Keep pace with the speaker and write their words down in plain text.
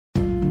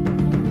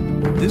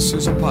This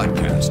is a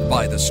podcast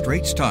by The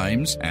Straits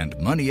Times and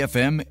Money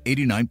FM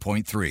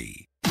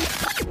 89.3.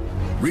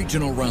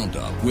 Regional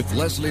Roundup with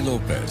Leslie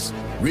Lopez,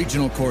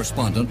 regional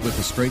correspondent with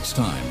The Straits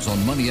Times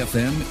on Money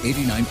FM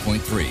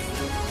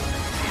 89.3.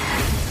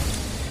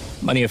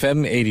 Money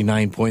FM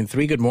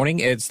 89.3. Good morning.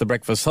 It's the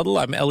Breakfast Huddle.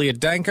 I'm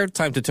Elliot Dankert.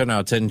 Time to turn our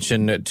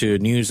attention to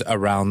news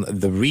around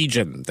the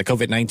region. The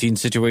COVID-19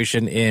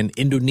 situation in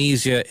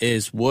Indonesia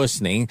is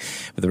worsening,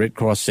 with the Red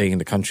Cross saying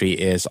the country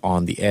is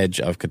on the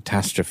edge of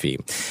catastrophe.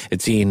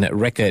 It's seen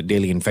record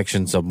daily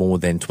infections of more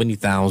than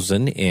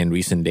 20,000 in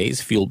recent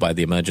days, fueled by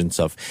the emergence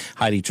of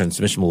highly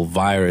transmissible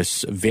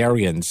virus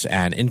variants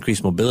and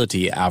increased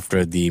mobility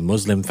after the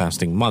Muslim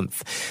fasting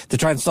month. To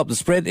try and stop the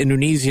spread,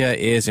 Indonesia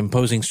is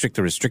imposing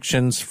stricter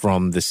restrictions from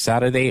this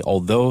Saturday,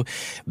 although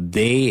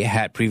they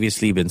had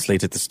previously been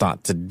slated to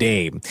start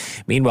today.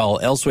 Meanwhile,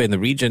 elsewhere in the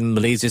region,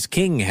 Malaysia's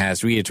king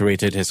has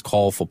reiterated his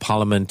call for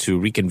Parliament to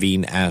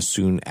reconvene as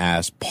soon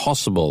as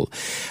possible.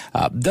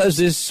 Does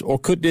this or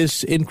could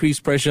this increase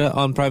pressure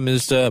on Prime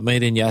Minister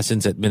Muhyiddin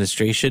Yassin's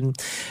administration,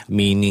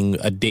 meaning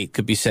a date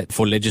could be set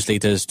for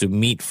legislators to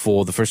meet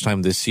for the first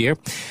time this year?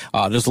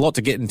 There's a lot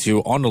to get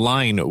into. On the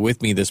line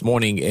with me this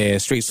morning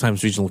is Straits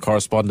Times regional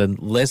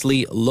correspondent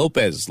Leslie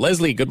Lopez.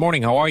 Leslie, good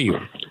morning. How are you?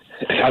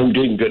 I'm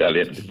doing good,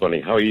 Elliot. Good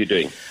morning. How are you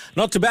doing?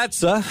 Not too bad,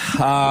 sir.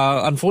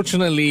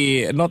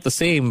 Unfortunately, not the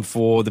same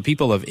for the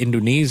people of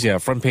Indonesia.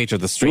 Front page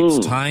of the Straits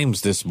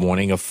Times this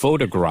morning, a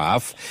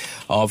photograph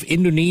of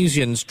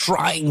Indonesians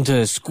trying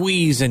to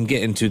squeeze and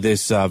get into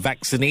this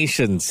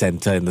vaccination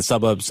center in the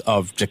suburbs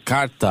of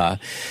Jakarta.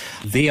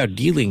 They are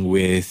dealing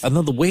with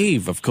another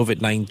wave of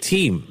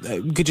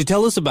COVID-19. Could you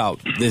tell us about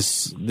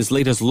this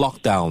latest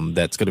lockdown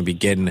that's going to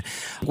begin?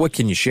 What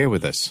can you share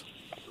with us?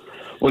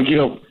 Well,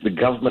 the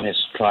government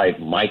has tried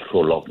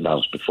micro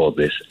lockdowns before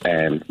this,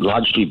 and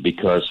largely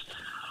because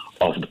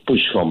of the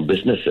push from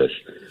businesses,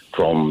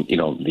 from,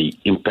 the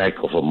impact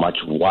of a much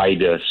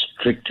wider,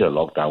 stricter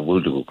lockdown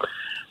will do.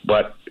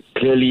 But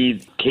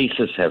clearly,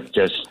 cases have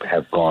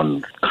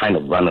gone kind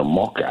of run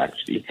amok,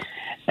 actually.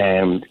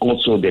 And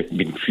also, they've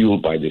been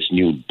fueled by this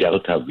new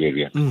Delta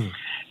variant.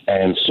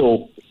 And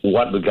so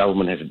what the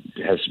government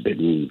has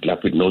been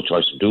left with no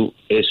choice to do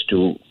is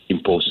to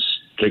impose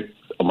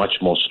a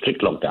much more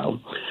strict lockdown.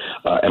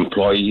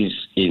 Employees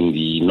in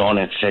the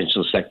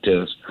non-essential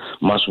sectors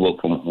must work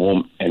from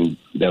home, and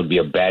there'll be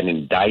a ban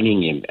in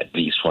dining in, at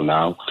least for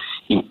now,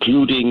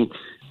 including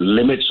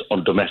limits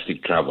on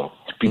domestic travel.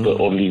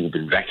 People only who've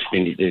been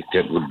vaccinated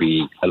would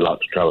be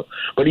allowed to travel.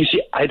 But you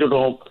see, I don't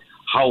know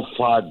how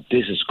far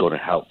this is going to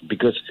help,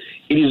 because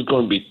it is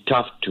going to be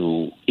tough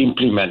to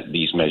implement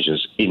these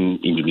measures in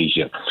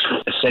Indonesia.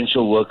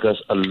 Essential workers,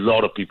 a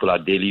lot of people are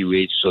daily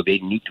wage, so they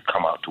need to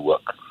come out to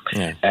work.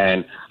 Yeah.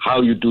 And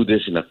how you do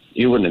this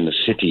even in the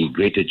city,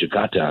 Greater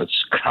Jakarta,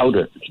 it's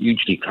crowded,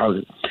 hugely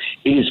crowded.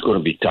 It is going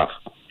to be tough.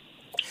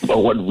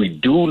 But what we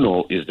do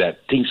know is that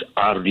things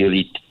are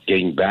really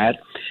getting bad.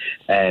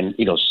 And,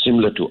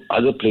 similar to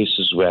other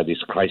places where this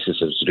crisis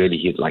has really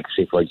hit, like,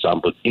 say, for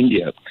example,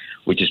 India,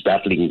 which is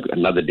battling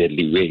another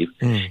deadly wave,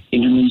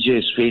 Indonesia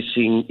is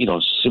facing,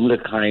 similar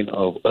kind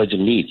of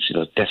urgent needs,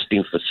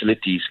 testing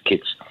facilities,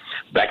 kits,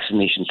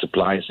 vaccination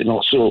supplies, and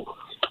also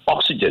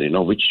oxygen,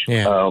 which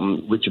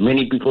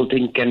many people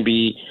think can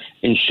be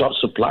in short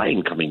supply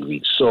in coming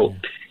weeks. So,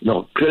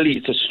 clearly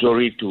it's a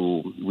story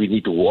we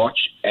need to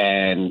watch,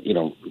 and,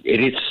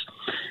 it is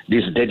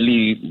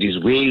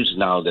these waves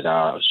now that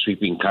are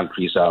sweeping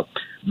countries are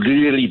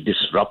really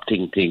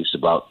disrupting things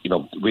about,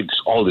 with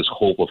all this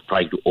hope of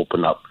trying to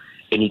open up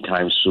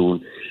anytime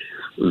soon.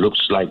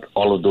 Looks like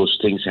all of those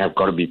things have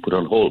got to be put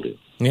on hold.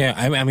 Yeah,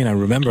 I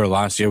remember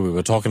last year we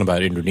were talking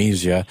about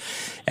Indonesia.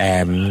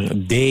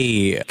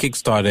 They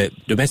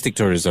kickstarted domestic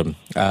tourism.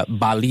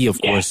 Bali, of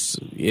course,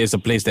 is a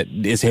place that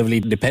is heavily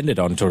dependent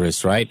on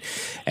tourists, right?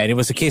 And it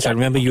was a case, I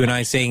remember you and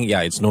I saying,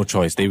 it's no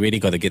choice. They really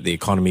got to get the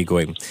economy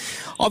going.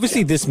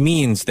 Obviously, this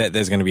means that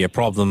there's going to be a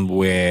problem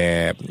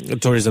where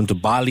tourism to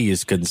Bali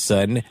is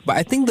concerned. But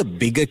I think the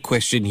bigger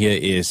question here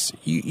is,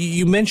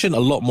 you mentioned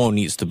a lot more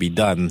needs to be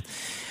done.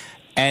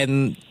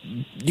 And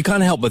you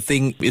can't help but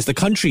think, is the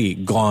country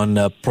going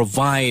to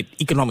provide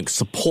economic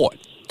support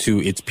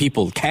to its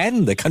people?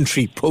 Can the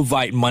country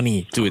provide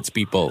money to its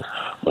people?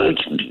 Well,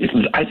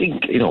 I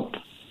think,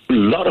 a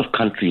lot of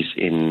countries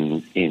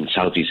in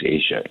Southeast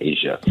Asia,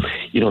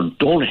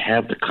 don't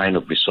have the kind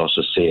of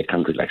resources, say, a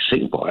country like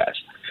Singapore has,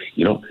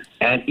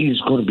 and it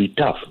is going to be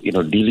tough,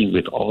 dealing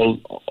with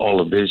all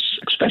of this,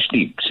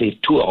 especially, say,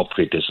 tour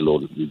operators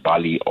alone in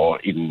Bali or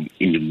in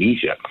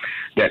Indonesia,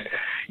 that,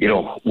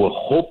 we're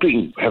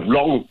hoping, they've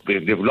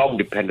long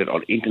depended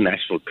on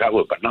international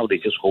travel, but now they're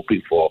just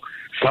hoping for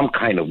some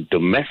kind of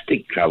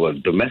domestic travel,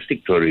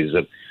 domestic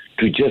tourism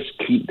to just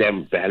keep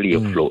them barely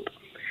afloat.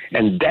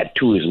 And that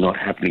too is not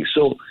happening.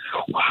 So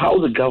how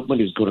the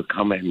government is going to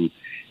come in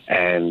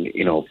and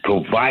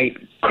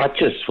provide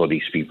crutches for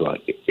these people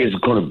is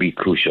going to be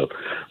crucial.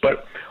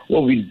 But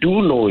what we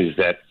do know is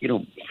that,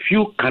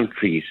 few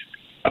countries,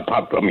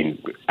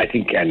 I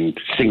think, and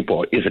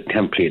Singapore is a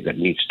template that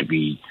needs to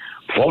be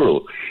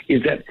follow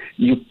is that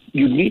you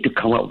need to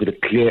come up with a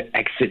clear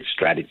exit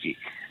strategy.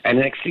 And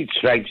an exit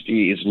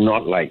strategy is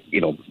not like,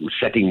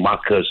 setting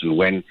markers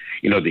when,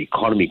 the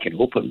economy can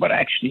open, but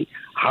actually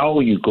how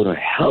are you going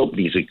to help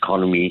these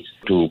economies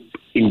to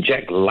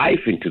inject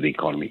life into the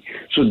economy?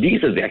 So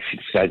these are the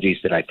exit strategies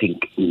that I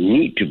think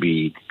need to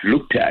be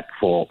looked at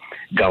for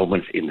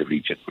governments in the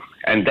region.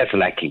 And that's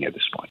lacking at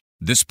this point.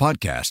 This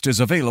podcast is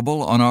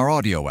available on our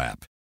audio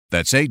app.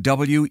 That's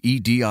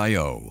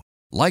AWEDIO.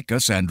 Like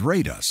us and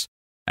rate us.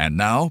 And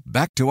now,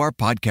 back to our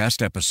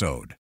podcast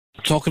episode.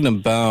 Talking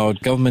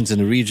about governments in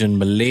the region,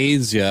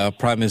 Malaysia,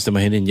 Prime Minister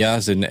Muhyiddin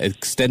Yassin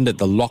extended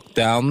the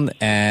lockdown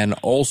and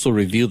also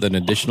revealed an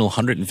additional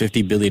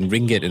 150 billion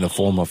ringgit in the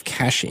form of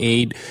cash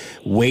aid,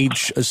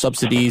 wage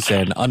subsidies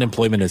and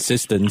unemployment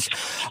assistance.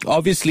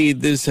 Obviously,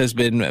 this has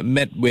been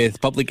met with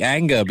public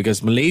anger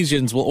because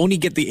Malaysians will only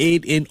get the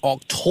aid in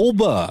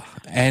October.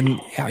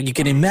 And you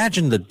can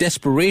imagine the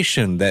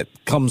desperation that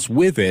comes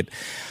with it.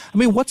 I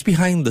mean, what's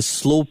behind the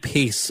slow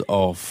pace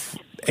of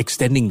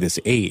extending this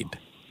aid?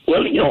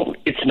 Well,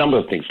 it's a number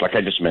of things. Like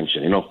I just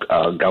mentioned,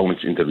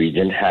 governments in the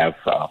region have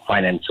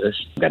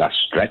finances that are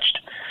stretched.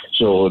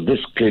 So this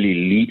clearly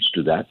leads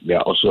to that. There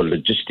are also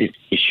logistic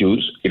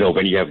issues.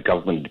 When you have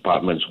government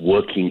departments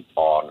working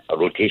on a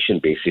rotation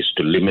basis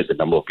to limit the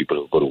number of people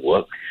who go to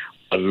work,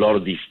 a lot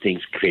of these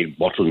things create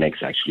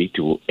bottlenecks actually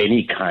to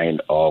any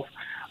kind of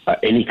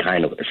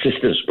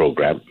assistance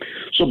program.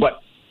 So,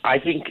 but I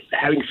think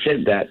having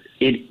said that,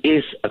 it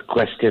is a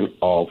question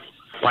of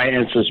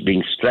finances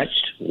being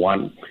stretched,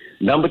 one.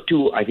 Number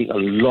two, I think a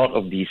lot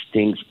of these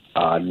things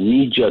are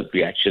knee-jerk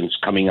reactions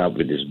coming up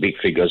with these big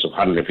figures of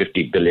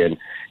 150 billion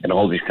and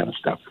all this kind of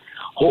stuff.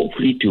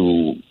 Hopefully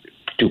to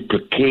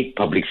placate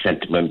public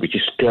sentiment, which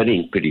is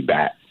turning pretty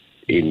bad,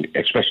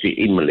 especially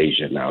in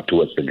Malaysia now,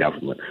 towards the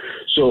government.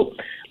 So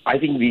I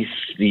think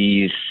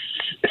these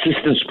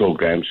assistance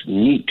programs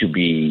need to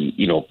be,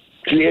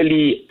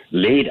 clearly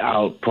laid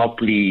out,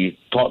 properly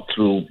thought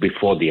through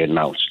before they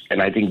announced.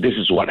 And I think this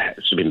is what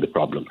has been the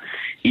problem.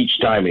 Each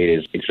time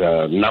it's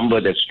a number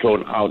that's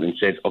thrown out and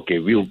says, okay,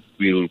 we'll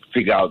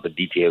figure out the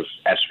details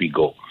as we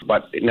go.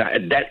 But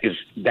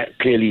that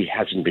clearly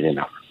hasn't been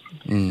enough,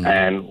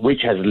 and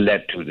which has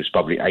led to this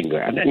public anger.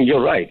 And then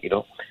you're right,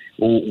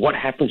 what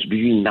happens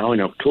between now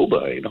and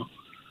October,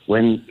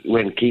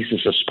 when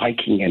cases are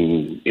spiking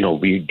and,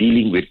 we're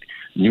dealing with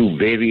new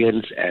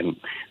variants and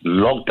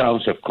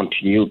lockdowns have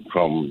continued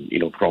from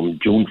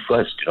June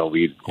 1st.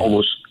 We're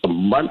almost a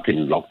month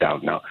in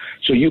lockdown now.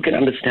 So you can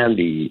understand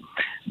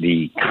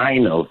the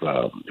kind of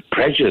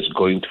pressures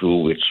going through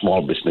with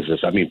small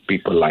businesses. I mean,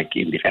 people like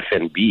in the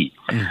F&B.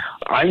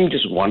 I'm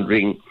just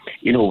wondering,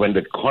 when the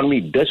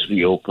economy does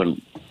reopen,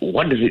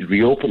 what does it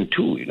reopen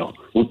to?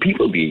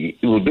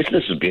 Will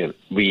businesses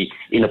be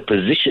in a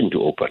position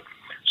to open?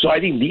 So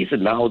I think these are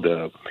now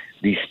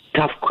these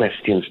tough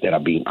questions that are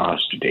being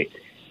asked today.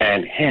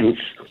 And hence,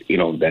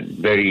 that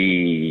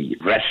very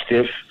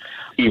restive,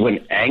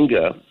 even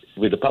anger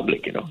with the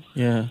public,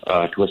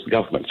 towards the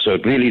government. So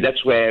really,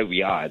 that's where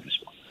we are at this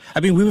point. I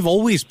mean, we've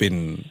always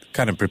been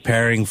kind of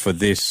preparing for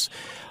this,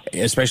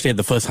 especially at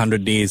the first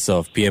 100 days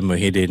of PM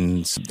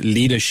Muhyiddin's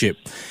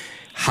leadership,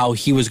 how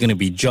he was going to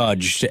be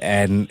judged.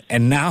 And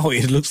now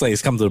it looks like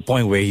it's come to the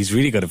point where he's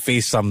really got to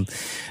face some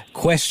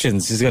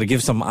questions. He's got to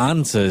give some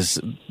answers.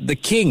 The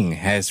King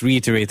has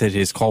reiterated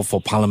his call for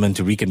Parliament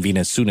to reconvene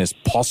as soon as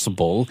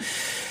possible.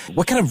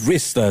 What kind of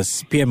risk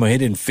does PM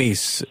Muhyiddin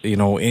face,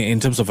 in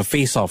terms of a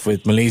face-off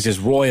with Malaysia's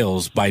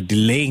royals by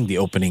delaying the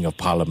opening of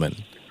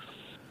Parliament?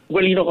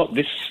 Well,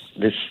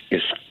 this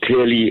is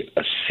clearly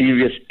a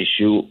serious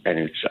issue,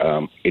 and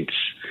it's.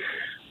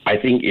 I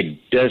think it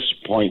does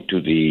point to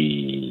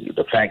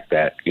the fact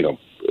that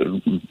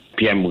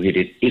PM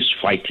Muhyiddin is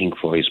fighting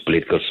for his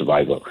political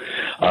survival.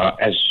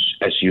 As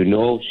you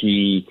know,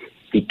 he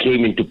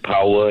came into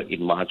power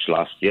in March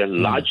last year,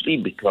 largely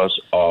because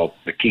of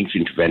the King's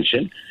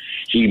intervention.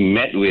 He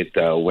met with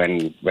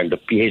when the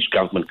PH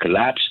government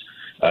collapsed.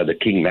 The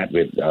King met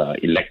with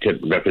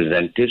elected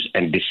representatives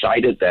and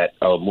decided that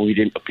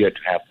Muhyiddin appeared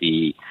to have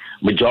the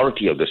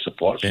majority of the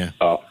support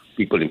of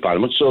people in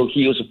Parliament. So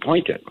he was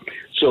appointed.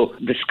 So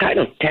this kind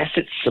of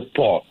tacit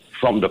support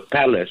from the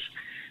palace,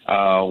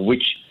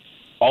 which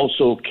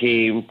also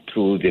came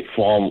through the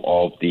form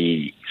of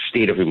the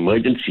state of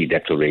emergency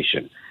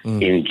declaration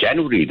in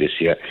January this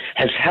year,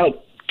 has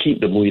helped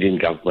keep the Muhyiddin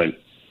government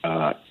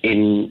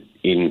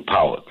in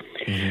power.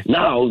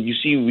 Now, you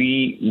see,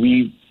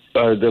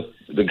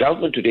 the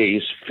government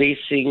today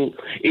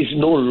is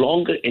no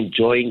longer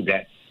enjoying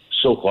that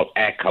so-called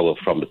air cover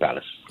from the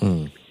palace.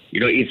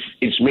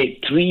 It's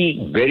made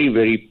three very,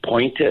 very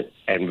pointed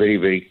and very,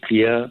 very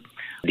clear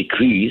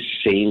decrees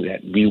saying that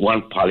they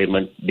want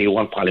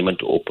Parliament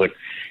to open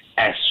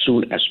as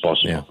soon as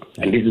possible.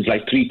 And this is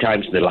like 3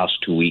 times in the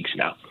last 2 weeks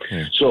now.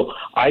 So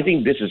I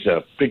think this is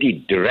a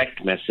pretty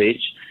direct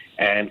message,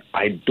 and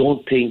I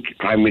don't think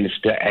Prime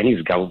Minister and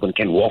his government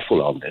can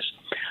waffle on this.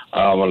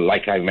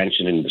 Like I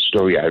mentioned in the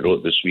story I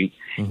wrote this week,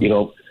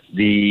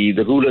 the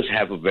rulers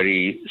have a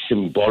very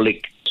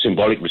symbolic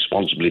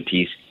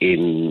responsibilities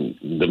in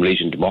the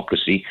Malaysian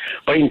democracy.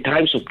 But in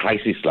times of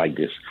crisis like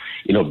this,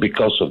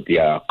 because of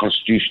their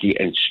constitutionally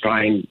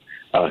enshrined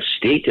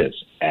status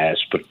as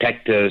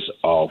protectors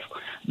of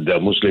the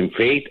Muslim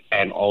faith,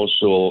 and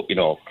also,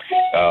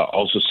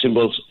 also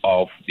symbols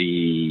of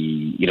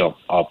the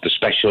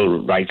special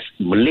rights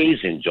Malays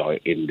enjoy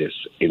in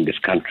this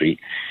country,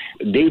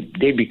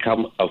 they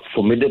become a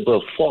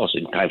formidable force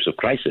in times of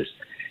crisis.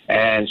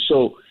 And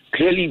so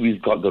clearly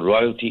we've got the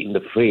royalty in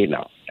the fray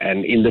now,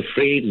 and in the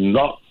fray,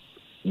 not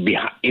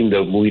in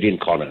the Muhyiddin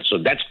corner. So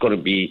that's going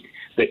to be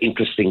the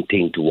interesting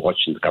thing to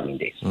watch in the coming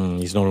days.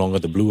 He's no longer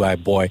the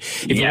blue-eyed boy.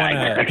 If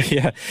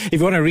you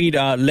want to read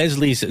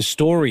Leslie's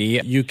story,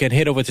 you can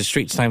head over to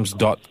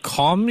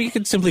straitstimes.com. You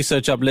can simply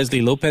search up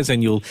Leslie Lopez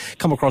and you'll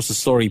come across the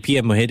story.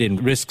 PM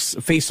Muhyiddin risks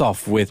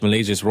face-off with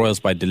Malaysia's royals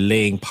by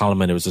delaying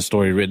Parliament. It was a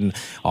story written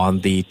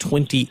on the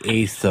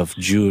 28th of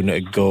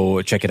June.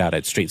 Go check it out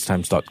at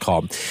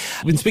straitstimes.com.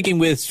 I've been speaking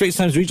with Straits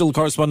Times regional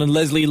correspondent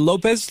Leslie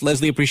Lopez.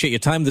 Leslie, appreciate your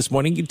time this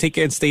morning. You take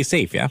care and stay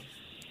safe, yeah?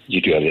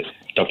 You too, Elliot.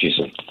 Talk to you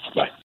soon.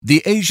 Bye.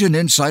 The Asian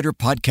Insider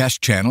Podcast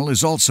channel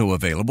is also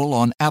available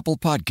on Apple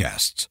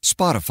Podcasts,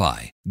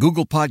 Spotify,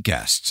 Google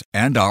Podcasts,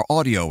 and our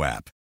audio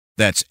app.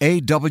 That's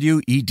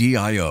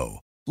AWEDIO.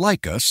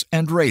 Like us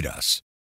and rate us.